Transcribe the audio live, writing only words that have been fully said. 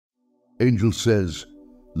Angel says,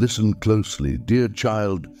 "Listen closely, dear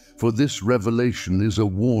child, for this revelation is a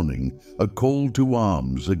warning, a call to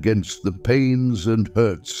arms against the pains and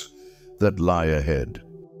hurts that lie ahead."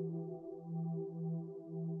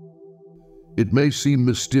 It may seem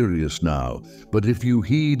mysterious now, but if you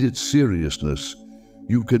heed its seriousness,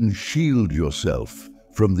 you can shield yourself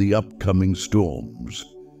from the upcoming storms.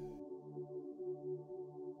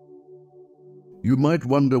 You might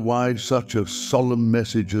wonder why such a solemn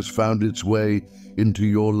message has found its way into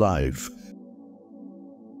your life.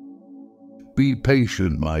 Be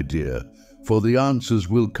patient, my dear, for the answers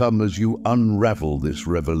will come as you unravel this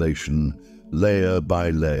revelation layer by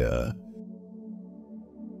layer.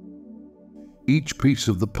 Each piece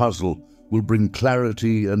of the puzzle will bring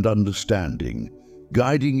clarity and understanding,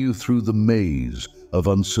 guiding you through the maze of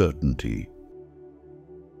uncertainty.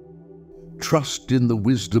 Trust in the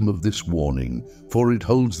wisdom of this warning, for it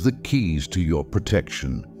holds the keys to your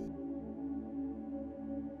protection.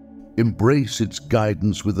 Embrace its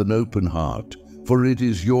guidance with an open heart, for it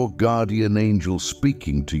is your guardian angel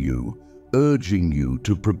speaking to you, urging you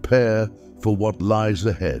to prepare for what lies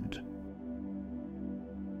ahead.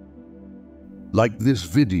 Like this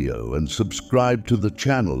video and subscribe to the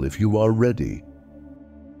channel if you are ready.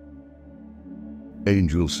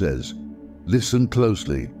 Angel says, "Listen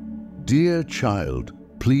closely. Dear child,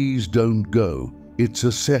 please don't go. It's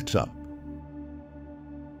a setup.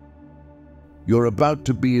 You're about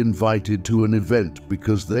to be invited to an event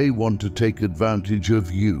because they want to take advantage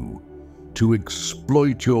of you, to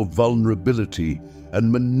exploit your vulnerability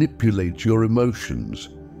and manipulate your emotions.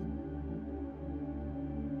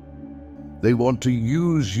 They want to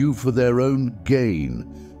use you for their own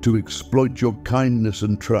gain, to exploit your kindness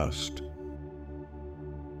and trust.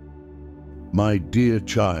 My dear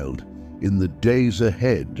child, in the days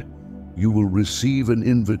ahead, you will receive an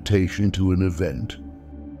invitation to an event.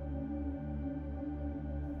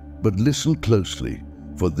 But listen closely,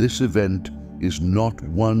 for this event is not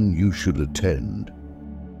one you should attend.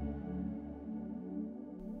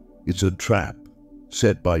 It's a trap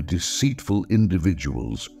set by deceitful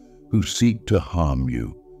individuals who seek to harm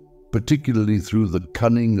you, particularly through the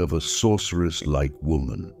cunning of a sorceress-like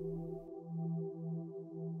woman.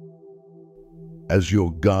 As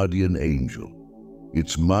your guardian angel,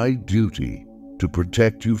 it's my duty to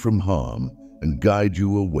protect you from harm and guide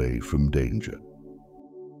you away from danger.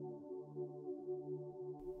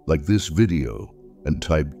 Like this video and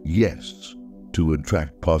type yes to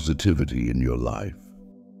attract positivity in your life.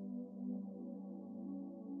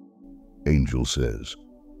 Angel says,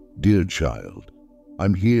 "Dear child,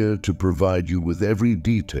 I'm here to provide you with every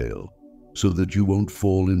detail so that you won't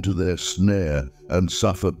fall into their snare and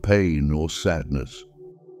suffer pain or sadness.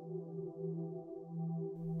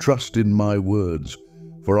 Trust in my words,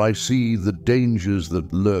 for I see the dangers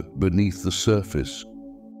that lurk beneath the surface.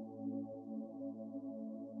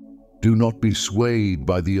 Do not be swayed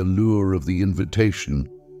by the allure of the invitation,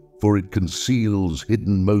 for it conceals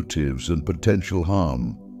hidden motives and potential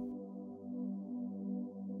harm.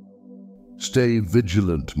 Stay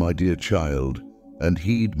vigilant, my dear child, and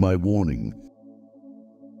heed my warning.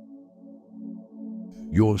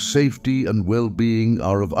 Your safety and well-being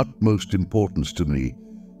are of utmost importance to me,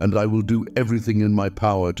 and I will do everything in my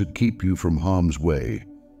power to keep you from harm's way.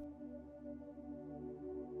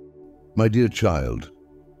 My dear child,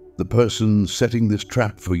 the person setting this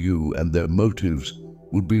trap for you and their motives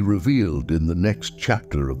will be revealed in the next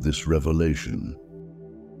chapter of this revelation.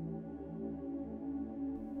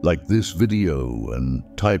 Like this video and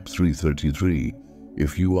type 333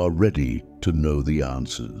 if you are ready to know the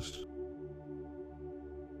answers."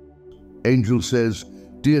 Angel says,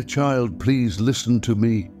 "Dear child, please listen to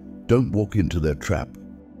me. Don't walk into their trap.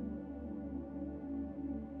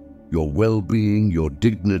 Your well-being, your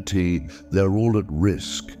dignity, they're all at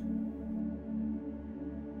risk.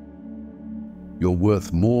 You're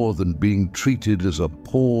worth more than being treated as a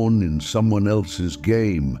pawn in someone else's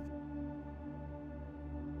game.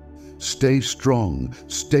 Stay strong,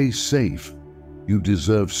 stay safe. You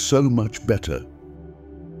deserve so much better.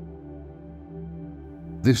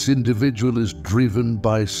 This individual is driven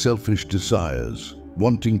by selfish desires,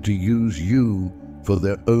 wanting to use you for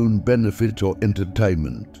their own benefit or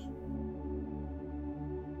entertainment.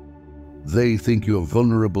 They think you're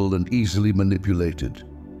vulnerable and easily manipulated.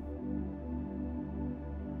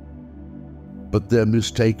 But they're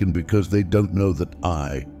mistaken because they don't know that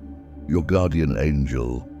I, your guardian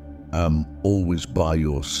angel, am always by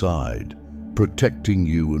your side, protecting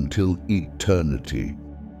you until eternity.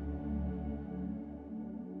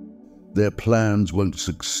 Their plans won't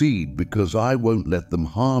succeed because I won't let them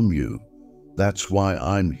harm you. That's why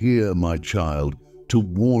I'm here, my child, to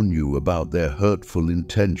warn you about their hurtful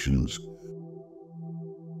intentions.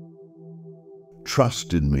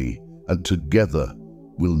 Trust in me, and together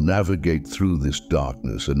we'll navigate through this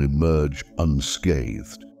darkness and emerge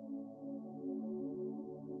unscathed.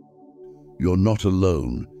 You're not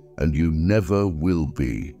alone, and you never will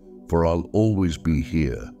be, for I'll always be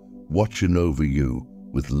here, watching over you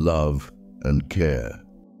with love and care.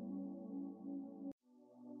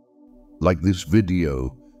 Like this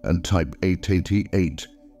video and type 888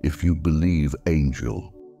 if you believe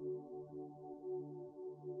Angel.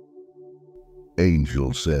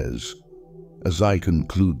 Angel says, as I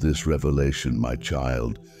conclude this revelation, my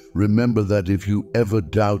child, remember that if you ever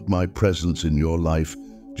doubt my presence in your life,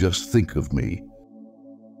 just think of me.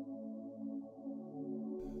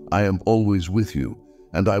 I am always with you,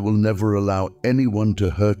 and I will never allow anyone to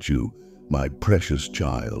hurt you, my precious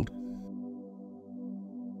child.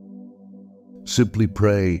 Simply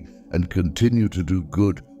pray and continue to do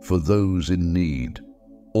good for those in need,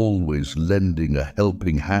 always lending a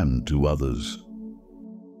helping hand to others.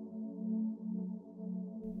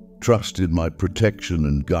 Trust in my protection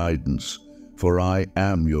and guidance, for I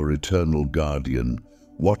am your eternal guardian,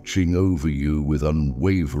 watching over you with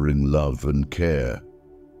unwavering love and care.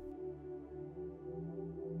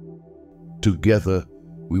 Together,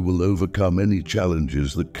 we will overcome any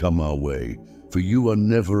challenges that come our way, for you are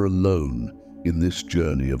never alone in this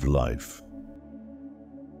journey of life.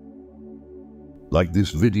 Like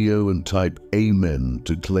this video and type Amen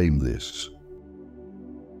to claim this.